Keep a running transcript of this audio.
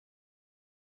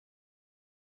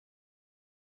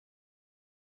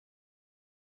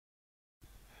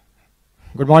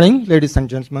Good morning, ladies and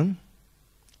gentlemen.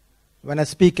 When I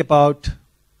speak about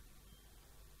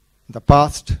the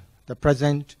past, the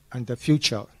present, and the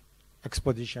future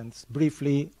expositions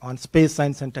briefly on space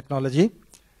science and technology,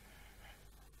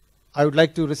 I would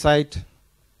like to recite a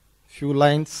few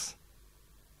lines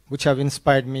which have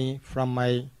inspired me from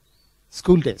my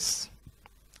school days.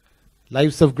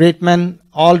 Lives of great men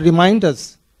all remind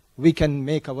us we can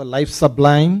make our life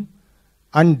sublime,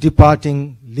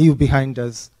 undeparting, leave behind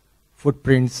us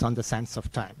footprints on the sands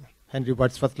of time. Henry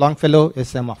Wadsworth Longfellow, A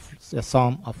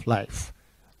Psalm of Life.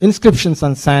 Inscriptions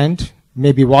on sand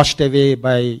may be washed away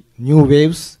by new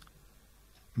waves,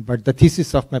 but the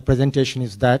thesis of my presentation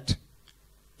is that,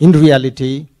 in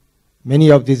reality, many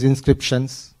of these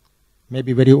inscriptions may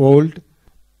be very old,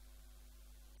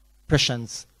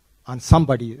 impressions on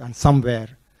somebody and somewhere,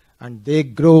 and they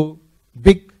grow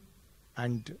big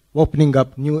and opening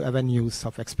up new avenues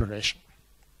of exploration.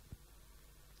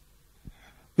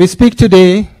 We speak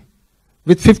today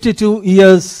with 52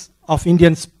 years of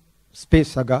Indian space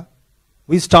saga.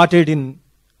 We started in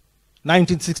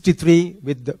 1963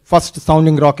 with the first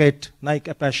sounding rocket,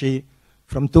 Nike Apache,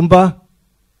 from Tumba,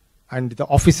 and the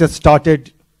officers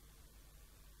started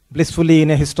blissfully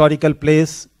in a historical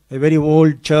place, a very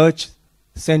old church,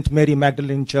 St. Mary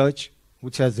Magdalene Church,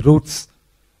 which has roots,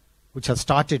 which has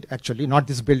started actually, not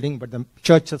this building, but the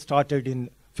church has started in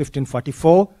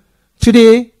 1544.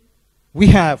 Today, we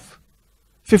have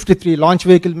 53 launch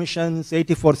vehicle missions,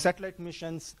 84 satellite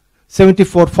missions,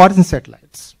 74 foreign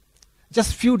satellites.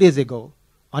 Just a few days ago,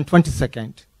 on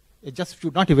 22nd,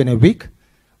 not even a week,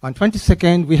 on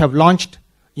 22nd, we have launched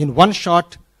in one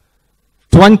shot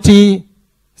 20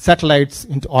 satellites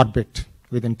into orbit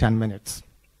within 10 minutes.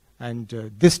 And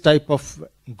this type of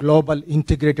global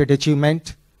integrated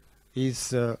achievement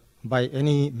is, by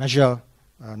any measure,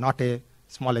 not a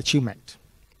small achievement.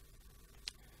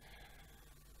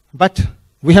 But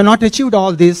we have not achieved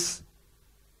all this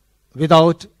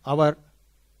without our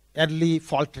early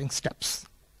faltering steps.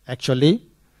 Actually,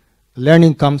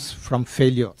 learning comes from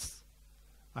failures.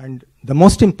 And the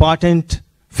most important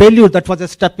failure that was a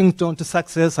stepping stone to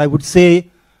success, I would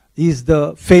say, is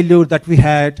the failure that we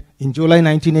had in July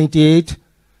 1988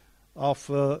 of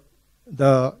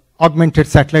the augmented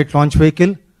satellite launch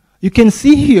vehicle. You can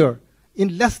see here,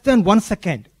 in less than 1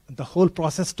 second, the whole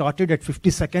process started at 50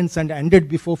 seconds and ended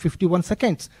before 51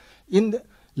 seconds. In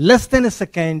less than a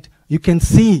second, you can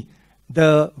see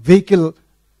the vehicle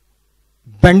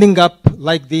bending up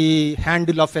like the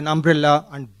handle of an umbrella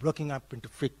and breaking up into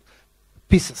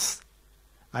pieces.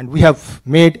 And we have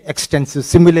made extensive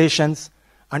simulations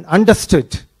and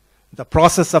understood the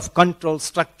process of control,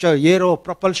 structure, aero,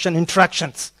 propulsion,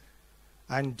 interactions.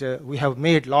 And we have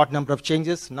made large number of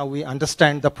changes. Now we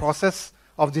understand the process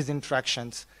of these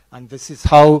interactions. And this is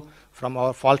how, from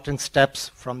our faltering steps,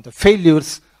 from the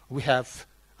failures, we have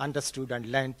understood and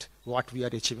learned what we are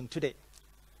achieving today.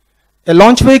 A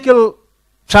launch vehicle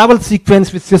travel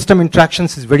sequence with system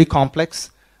interactions is very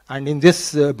complex. And in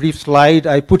this brief slide,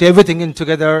 I put everything in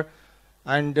together.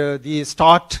 And the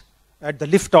start at the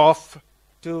liftoff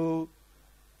to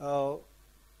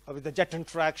with the jet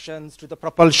interactions, to the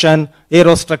propulsion,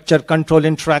 aerostructure control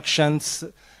interactions,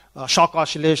 shock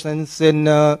oscillations in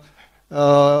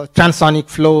transonic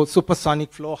flow,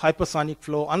 supersonic flow, hypersonic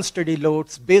flow, unsteady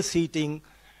loads, base heating,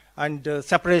 and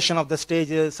separation of the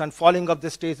stages and falling of the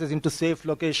stages into safe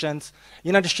locations,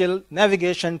 inertial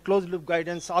navigation, closed-loop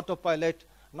guidance, autopilot,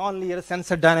 non-linear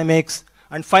sensor dynamics,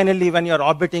 and finally, when you're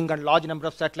orbiting a large number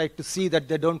of satellites, to see that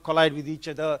they don't collide with each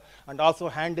other, and also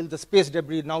handle the space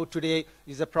debris now today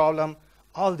is a problem.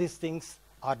 All these things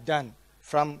are done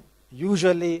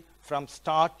usually from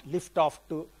start, liftoff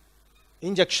to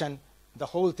injection. The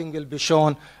whole thing will be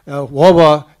shown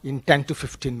over in 10 to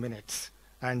 15 minutes.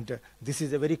 And this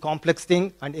is a very complex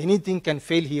thing, and anything can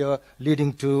fail here,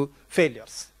 leading to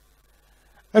failures.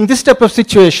 And this type of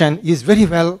situation is very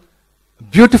well,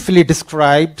 beautifully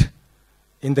described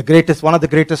in one of the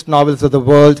greatest novels of the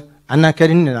world, Anna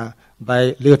Karenina,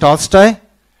 by Leo Tolstoy.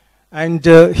 And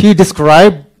he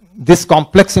described these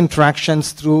complex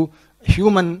interactions through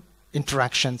human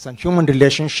interactions and human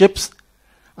relationships.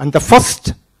 And the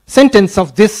first sentence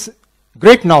of this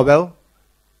great novel,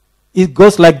 it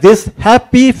goes like this: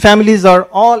 happy families are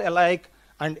all alike,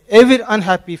 and every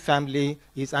unhappy family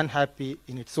is unhappy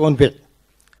in its own way.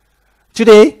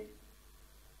 Today,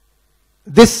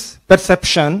 this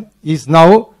perception is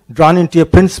now drawn into a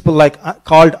principle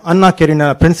called Anna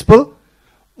Karenina principle,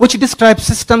 which describes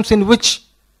systems in which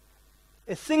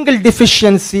a single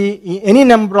deficiency in any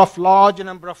large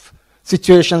number of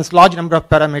situations, large number of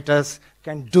parameters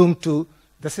can doom to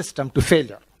the system to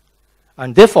failure.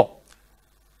 And therefore,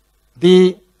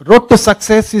 The road to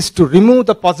success is to remove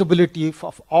the possibility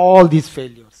of all these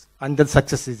failures, and then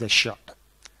success is assured.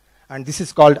 And this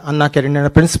is called Anna Karenina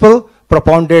principle,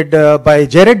 propounded by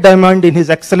Jared Diamond in his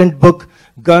excellent book,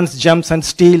 Guns, Gems and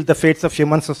Steel, The Fates of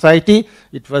Human Society.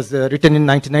 It was written in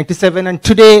 1997, and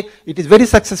today it is very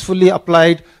successfully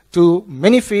applied to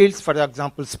many fields, for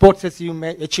example, sports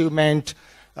achievement,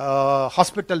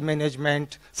 hospital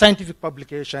management, scientific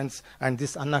publications, and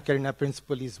this Anna Karenina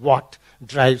principle is what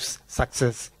drives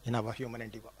success in our human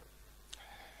endeavor.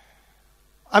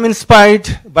 I'm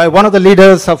inspired by one of the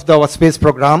leaders of our space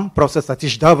program, Professor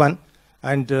Satish Dhawan,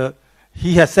 and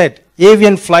he has said,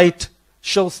 avian flight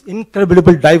shows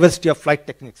incredible diversity of flight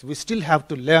techniques. We still have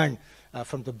to learn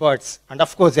from the birds. And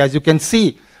of course, as you can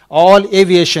see, all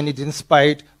aviation is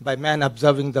inspired by man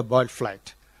observing the bird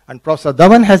flight. And Professor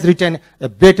Dhawan has written a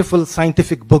beautiful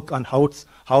scientific book on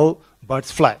how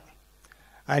birds fly.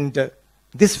 And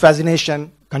this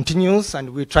fascination continues, and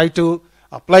we try to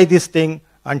apply this thing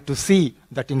and to see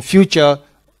that in future,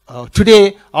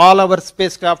 today, all our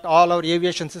spacecraft, all our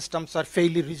aviation systems are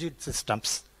fairly rigid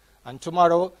systems. And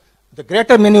tomorrow, the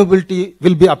greater maneuverability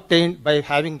will be obtained by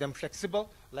having them flexible,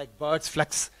 like birds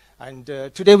flex. And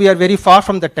today we are very far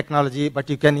from the technology, but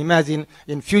you can imagine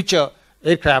in future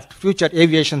aircraft, future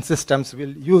aviation systems will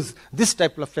use this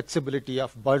type of flexibility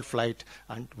of bird flight,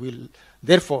 and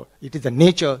therefore, it is the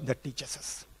nature that teaches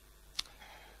us.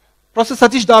 Professor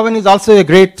Satish Dhawan is also a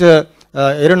great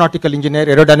aeronautical engineer,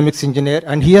 aerodynamics engineer,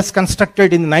 and he has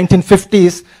constructed in the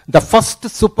 1950s the first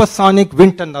supersonic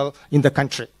wind tunnel in the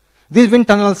country. These wind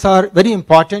tunnels are very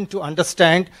important to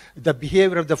understand the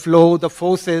behavior of the flow, the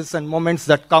forces and moments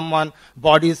that come on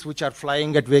bodies which are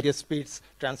flying at various speeds,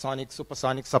 transonic,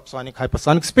 supersonic, subsonic,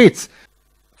 hypersonic speeds.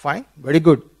 Fine, very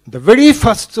good. The very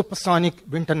first supersonic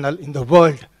wind tunnel in the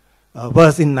world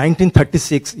was in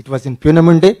 1936. It was in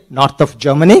Peenemünde, north of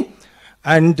Germany.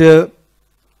 And it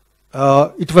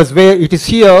is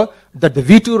here that the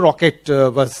V2 rocket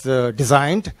was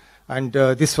designed. And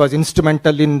this was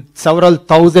instrumental in several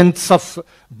thousands of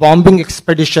bombing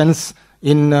expeditions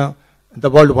in the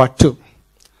World War II.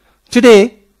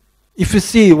 Today, if you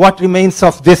see what remains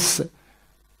of this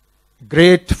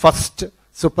great first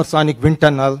supersonic wind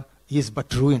tunnel is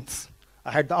but ruins.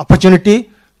 I had the opportunity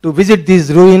to visit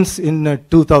these ruins in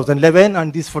 2011,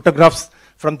 and these photographs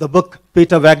from the book,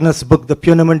 Peter Wagner's book, The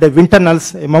Peenemünde Wind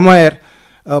Tunnels, a memoir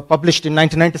published in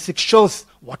 1996, shows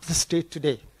what's the state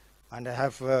today. And I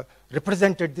have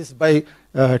represented this by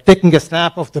taking a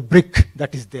snap of the brick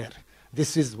that is there.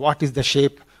 This is what is the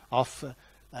shape of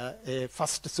a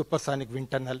first supersonic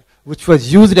wind tunnel, which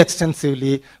was used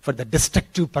extensively for the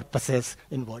destructive purposes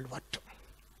in World War II.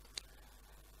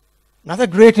 Another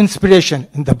great inspiration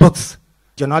in the books,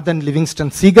 Jonathan Livingston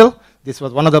Seagull. This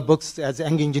was one of the books as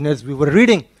young engineers we were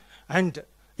reading. And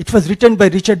it was written by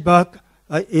Richard Bach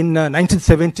in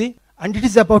 1970. And it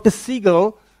is about a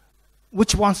seagull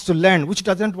which wants to learn, which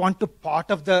doesn't want to part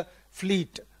of the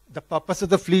fleet. The purpose of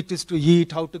the fleet is to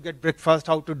eat, how to get breakfast,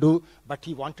 how to do, but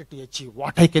he wanted to achieve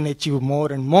what I can achieve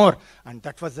more and more, and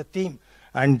that was the theme.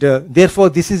 And therefore,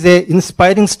 this is an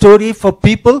inspiring story for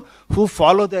people who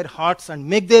follow their hearts and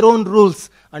make their own rules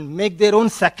and make their own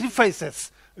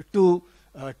sacrifices to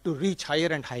reach higher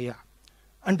and higher.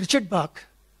 And Richard Bach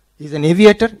is an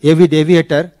aviator, avid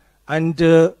aviator, and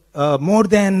more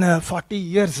than 40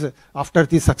 years after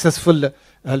the successfully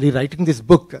writing this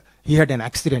book, he had an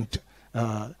accident.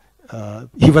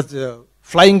 He was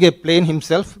flying a plane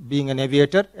himself, being an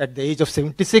aviator, at the age of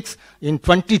 76. In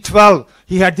 2012,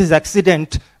 he had this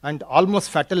accident, and almost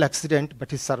fatal accident,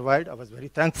 but he survived. I was very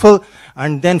thankful.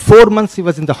 And then 4 months he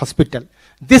was in the hospital.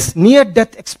 This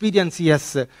near-death experience he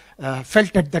has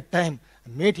felt at that time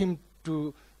made him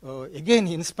to, again,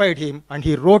 he inspired him, and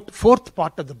he wrote fourth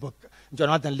part of the book,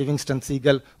 Jonathan Livingston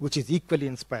Seagull, which is equally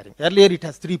inspiring. Earlier it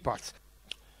has 3 parts.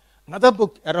 Another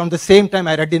book around the same time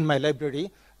I read in my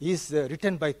library is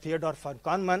written by Theodore von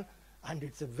Kahneman, and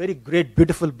it's a very great,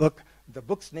 beautiful book. The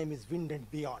book's name is Wind and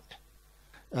Beyond.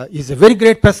 He's a very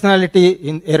great personality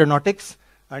in aeronautics,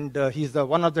 and he's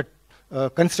one of the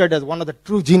considered as one of the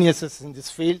true geniuses in this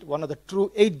field, one of the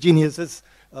true 8 geniuses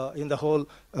in the whole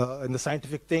in the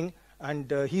scientific thing.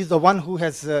 And he's the one who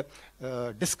has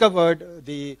discovered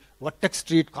the vortex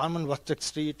street, common vortex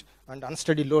street, and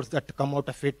unsteady loads that come out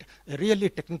of it. A really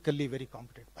technically very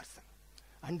competent person.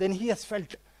 And then he has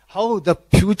felt how the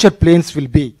future planes will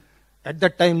be. At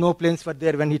that time, no planes were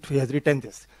there when he has written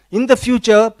this. In the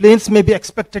future, planes may be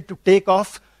expected to take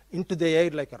off into the air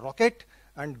like a rocket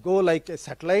and go like a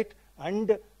satellite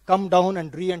and come down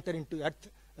and re-enter into Earth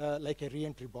like a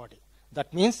re-entry body.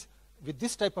 That means with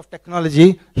this type of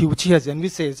technology, which he has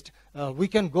envisaged, we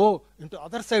can go into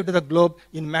other side of the globe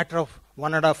in matter of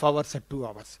 1.5 hours or 2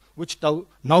 hours, which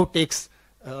now takes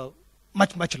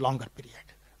much longer period.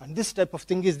 And this type of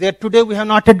thing is there. Today we have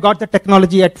not yet got the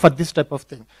technology yet for this type of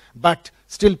thing. But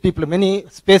still many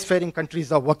spacefaring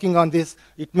countries are working on this.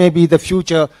 It may be the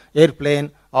future airplane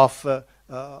of the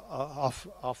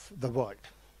world.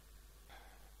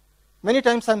 Many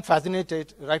times I'm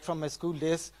fascinated right from my school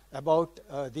days about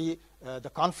the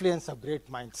confluence of great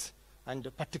minds, and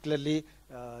particularly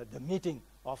the meeting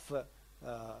of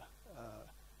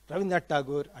Rabindranath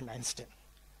Tagore and Einstein.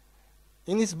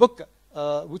 In his book,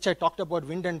 which I talked about,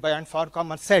 Wind and By, and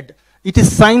Farquhar said, it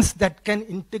is science that can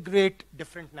integrate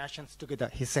different nations together,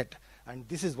 he said. And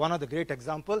this is one of the great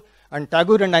examples. And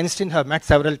Tagore and Einstein have met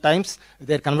several times.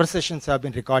 Their conversations have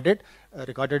been recorded.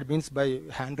 Recorded means by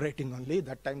handwriting only.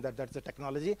 That time, that's the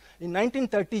technology. In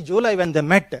 1930, July, when they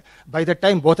met, by the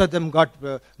time both of them got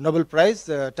Nobel Prize,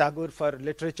 Tagore for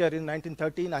literature in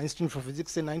 1913, Einstein for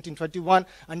physics in 1921,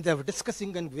 and they were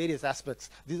discussing on various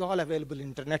aspects. These are all available on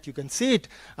internet. You can see it.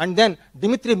 And then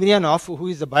Dmitry Miryanov, who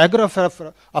is the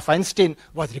biographer of Einstein,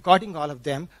 was recording all of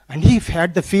them, and he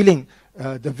had the feeling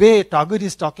the way Tagore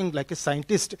is talking like a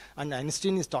scientist and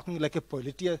Einstein is talking like a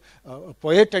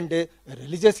poet and a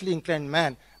religiously inclined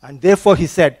man. And therefore he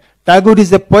said, Tagore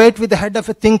is a poet with the head of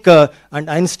a thinker and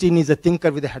Einstein is a thinker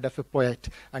with the head of a poet.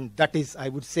 And that is, I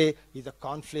would say, is a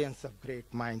confluence of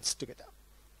great minds together.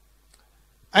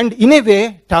 And in a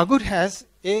way, Tagore has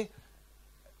a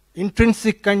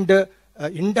intrinsic and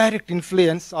indirect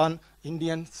influence on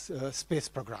Indian space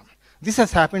program. This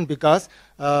has happened because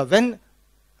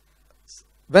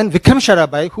when Vikram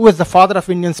Sarabhai, who was the father of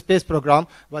Indian space program,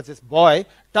 was his boy,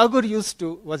 Tagore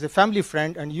was a family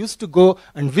friend and used to go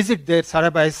and visit their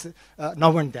Sarabhais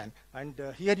now and then. And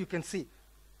here you can see,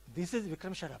 this is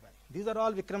Vikram Sarabhai. These are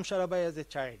all Vikram Sarabhai as a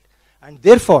child. And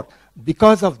therefore,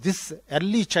 because of this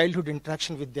early childhood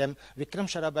interaction with them, Vikram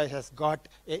Sarabhai has got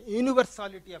a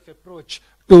universality of approach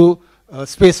to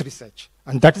space research.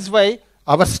 And that is why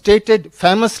our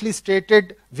famously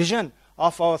stated vision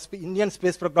of our Indian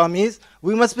space program is,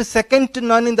 we must be second to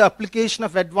none in the application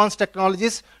of advanced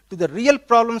technologies to the real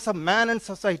problems of man and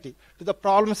society. The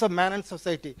problems of man and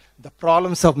society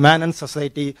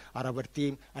are our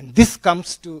theme. And this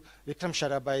comes to Vikram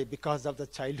Sarabhai because of the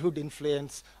childhood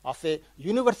influence of a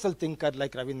universal thinker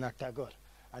like Rabindranath Tagore.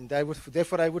 And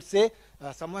therefore I would say,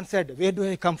 someone said, where do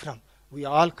I come from? We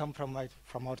all come from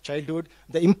our childhood.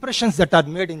 The impressions that are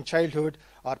made in childhood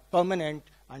are permanent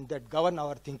and that govern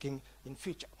our thinking in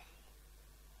future.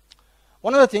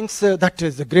 One of the things that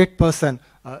is a great person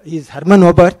is Hermann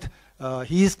Oberth.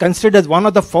 He is considered as one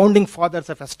of the founding fathers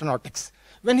of astronautics.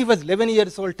 When he was 11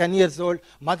 years old, 10 years old,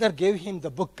 mother gave him the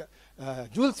book,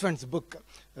 Jules Verne's book,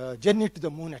 Journey to the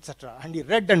Moon, etc. And he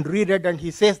read and reread, and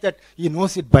he says that he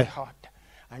knows it by heart.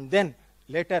 And then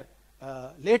later,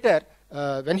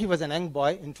 when he was a young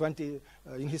boy in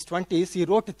his 20s, he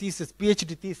wrote a thesis,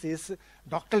 PhD thesis,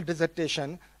 doctoral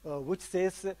dissertation, which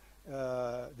says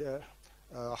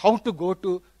how to go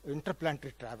to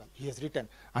interplanetary travel. He has written.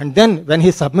 And then when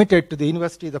he submitted to the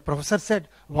university, the professor said,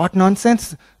 what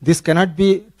nonsense, this cannot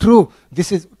be true.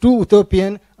 This is too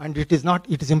utopian and it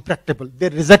is impractical. They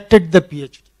rejected the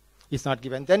PhD. It's not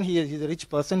given. Then he's a rich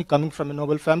person coming from a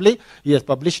noble family. He has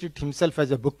published it himself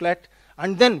as a booklet.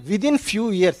 And then within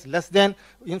few years, less than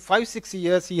in 5-6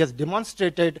 years, he has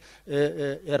demonstrated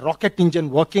a rocket engine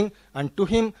working. And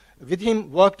with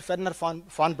him worked Werner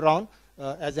von Braun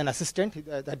as an assistant.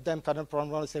 At that time, Werner von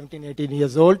Braun was 17, 18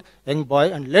 years old, young boy.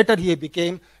 And later he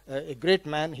became a great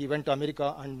man. He went to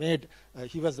America and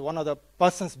he was one of the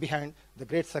persons behind the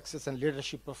great success and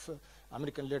leadership of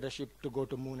American leadership to go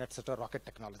to moon, etc., rocket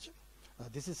technology.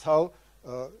 This is how,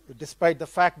 despite the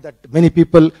fact that many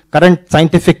people, current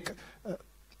scientific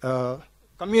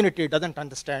community doesn't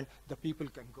understand, the people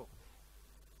can go.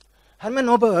 Hermann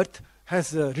Oberth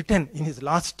has written in his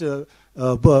last,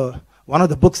 one of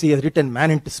the books he has written,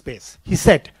 Man into Space. He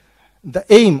said, the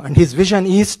aim and his vision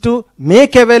is to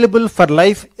make available for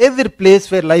life every place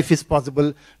where life is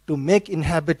possible, to make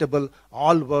inhabitable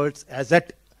all worlds as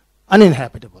yet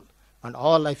uninhabitable, and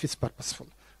all life is purposeful.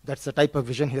 That's the type of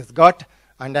vision he has got.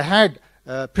 And I had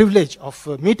privilege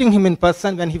of meeting him in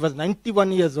person when he was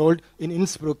 91 years old in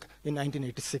Innsbruck in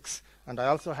 1986. And I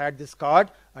also had this card,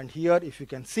 and here, if you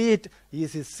can see it,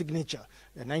 is his signature.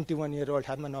 A 91-year-old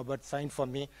Hermann Oberth signed for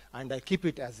me, and I keep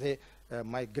it as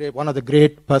one of the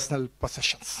great personal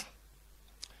possessions.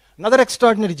 Another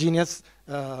extraordinary genius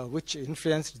which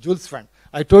influenced Jules Verne.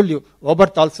 I told you,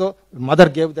 Robert also, mother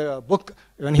gave the book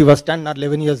when he was 10 or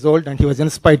 11 years old, and he was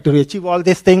inspired to achieve all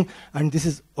this thing. And this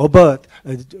is Robert,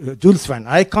 Jules Verne.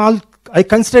 I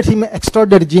consider him an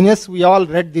extraordinary genius. We all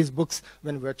read these books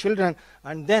when we were children.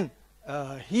 And then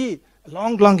he,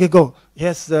 long ago, he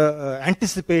has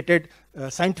anticipated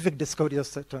scientific discovery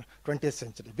of the 20th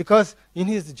century. Because in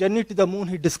his journey to the moon,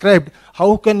 he described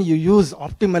how can you use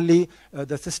optimally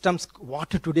the systems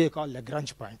what today called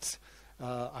Lagrange points.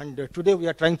 And today we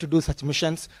are trying to do such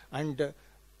missions. And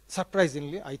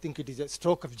surprisingly, I think it is a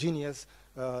stroke of genius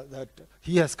that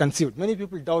he has conceived. Many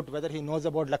people doubt whether he knows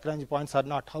about Lagrange points or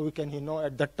not. How can he know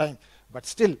at that time? But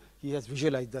still, he has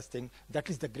visualized this thing. That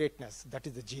is the greatness. That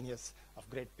is the genius of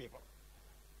great people.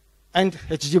 And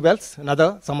H.G. Wells,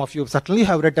 another, some of you certainly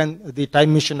have written the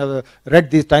time mission,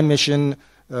 read the time mission,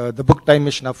 the book Time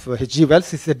Mission of H.G.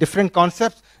 Wells. It's a different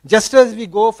concept. Just as we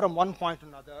go from one point to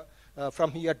another,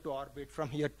 from here to orbit, from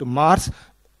here to Mars,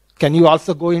 can you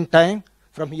also go in time?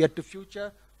 From here to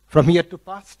future, from here to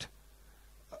past?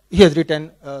 He has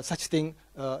written such thing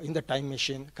in the time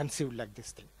machine, conceived like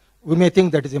this thing. We may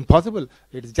think that is impossible.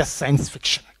 It is just science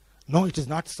fiction. No, it is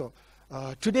not so.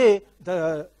 Today,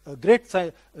 the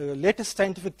latest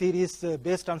scientific theories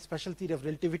based on special theory of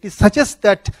relativity suggest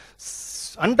that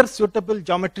under suitable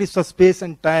geometries of space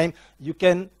and time,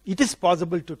 it is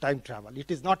possible to time travel. It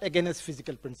is not against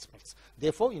physical principles.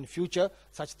 Therefore, in future,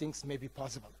 such things may be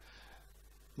possible.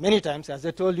 Many times, as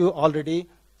I told you already,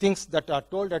 things that are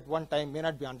told at one time may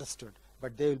not be understood,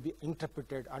 but they will be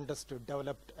interpreted, understood,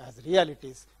 developed as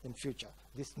realities in future.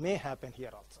 This may happen here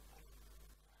also.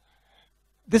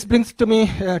 This brings to me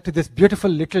to this beautiful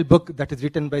little book that is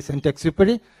written by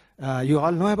Saint-Exupéry. You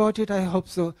all know about it, I hope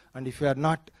so. And if you are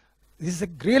not, this is a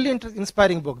really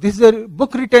inspiring book. This is a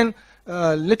book written,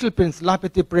 Little Prince, La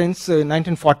Petite Prince,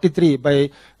 1943 by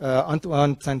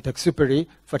Antoine Saint-Exupéry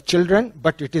for children.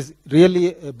 But it is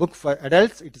really a book for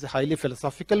adults. It is a highly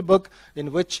philosophical book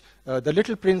in which the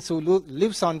little prince who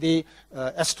lives on the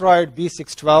asteroid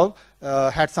B612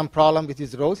 had some problem with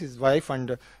his rose, his wife,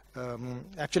 and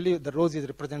actually, the rose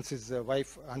represents his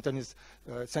wife, Antoine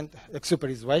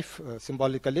Saint-Exupéry's wife,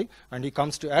 symbolically, and he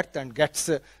comes to Earth and gets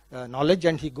knowledge,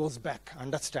 and he goes back,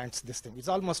 understands this thing. It's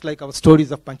almost like our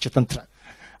stories of Panchatantra.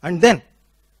 And then,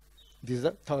 this is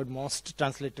the third most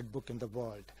translated book in the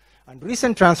world. And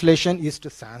recent translation is to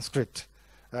Sanskrit.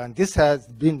 And this has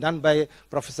been done by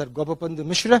Professor Gopabandhu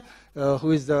Mishra,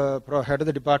 who is the head of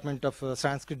the department of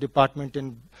Sanskrit department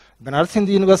in Banaras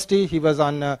Hindu University. He was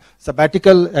on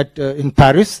sabbatical in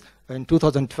Paris in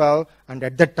 2012, and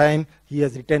at that time he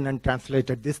has written and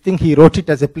translated this thing. He wrote it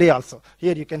as a play also.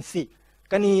 Here you can see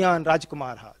Kaniya and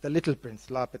Rajkumarha, the little prince,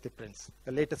 La Petite Prince,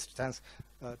 the latest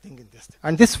thing in this.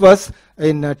 And this was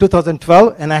in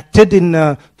 2012 enacted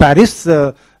in Paris.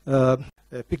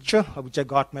 A picture which I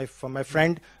got from my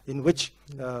friend, in which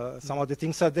some of the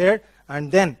things are there. And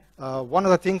then one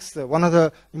of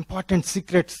the important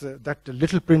secrets that the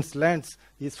little prince learns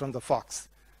is from the fox.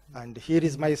 And here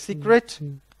is my secret,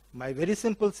 my very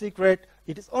simple secret.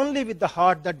 It is only with the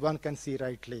heart that one can see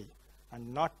rightly.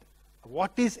 And not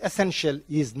what is essential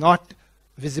is not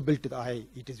visible to the eye,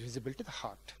 it is visible to the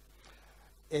heart.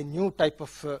 A new type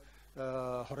of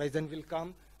horizon will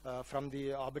come. From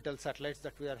the orbital satellites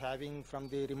that we are having, from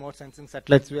the remote sensing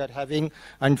satellites we are having,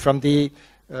 and from the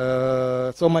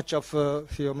so much of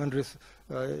human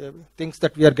things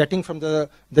that we are getting from the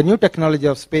new technology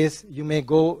of space, you may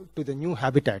go to the new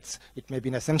habitats. It may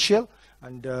be essential,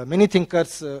 and many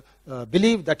thinkers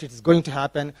believe that it is going to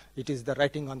happen. It is the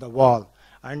writing on the wall.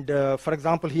 And for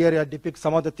example, here I depict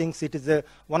some of the things. It is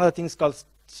one of the things called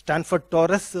Stanford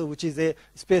Torus, which is a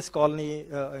space colony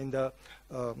in the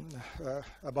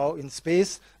above in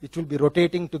space. It will be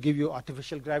rotating to give you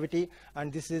artificial gravity,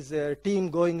 and this is a team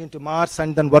going into Mars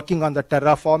and then working on the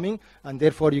terraforming, and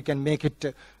therefore you can make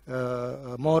it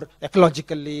more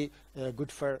ecologically good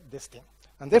for this thing.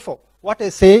 And therefore, what I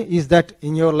say is that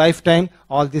in your lifetime,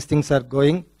 all these things are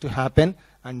going to happen,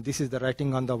 and this is the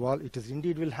writing on the wall. It is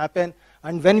indeed will happen.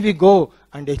 And when we go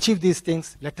and achieve these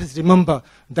things, let us remember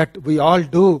that we all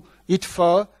do it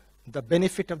for the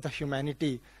benefit of the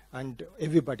humanity and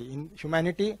everybody in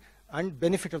humanity and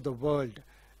benefit of the world.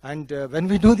 And when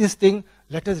we do this thing,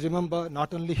 let us remember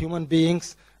not only human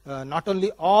beings, not only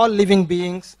all living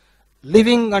beings,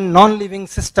 living and non-living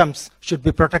systems should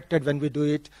be protected when we do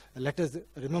it. Let us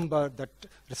remember that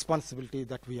responsibility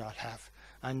that we all have.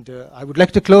 And I would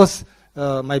like to close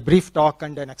my brief talk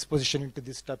and an exposition into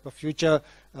this type of future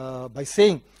by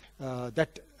saying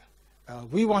that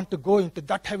we want to go into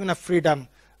that heaven of freedom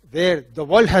where the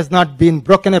world has not been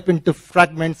broken up into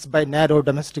fragments by narrow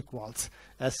domestic walls,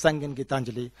 as sung in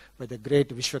Gitanjali by the great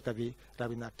Vishwakavi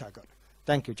Rabindranath Tagore.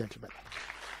 Thank you, gentlemen.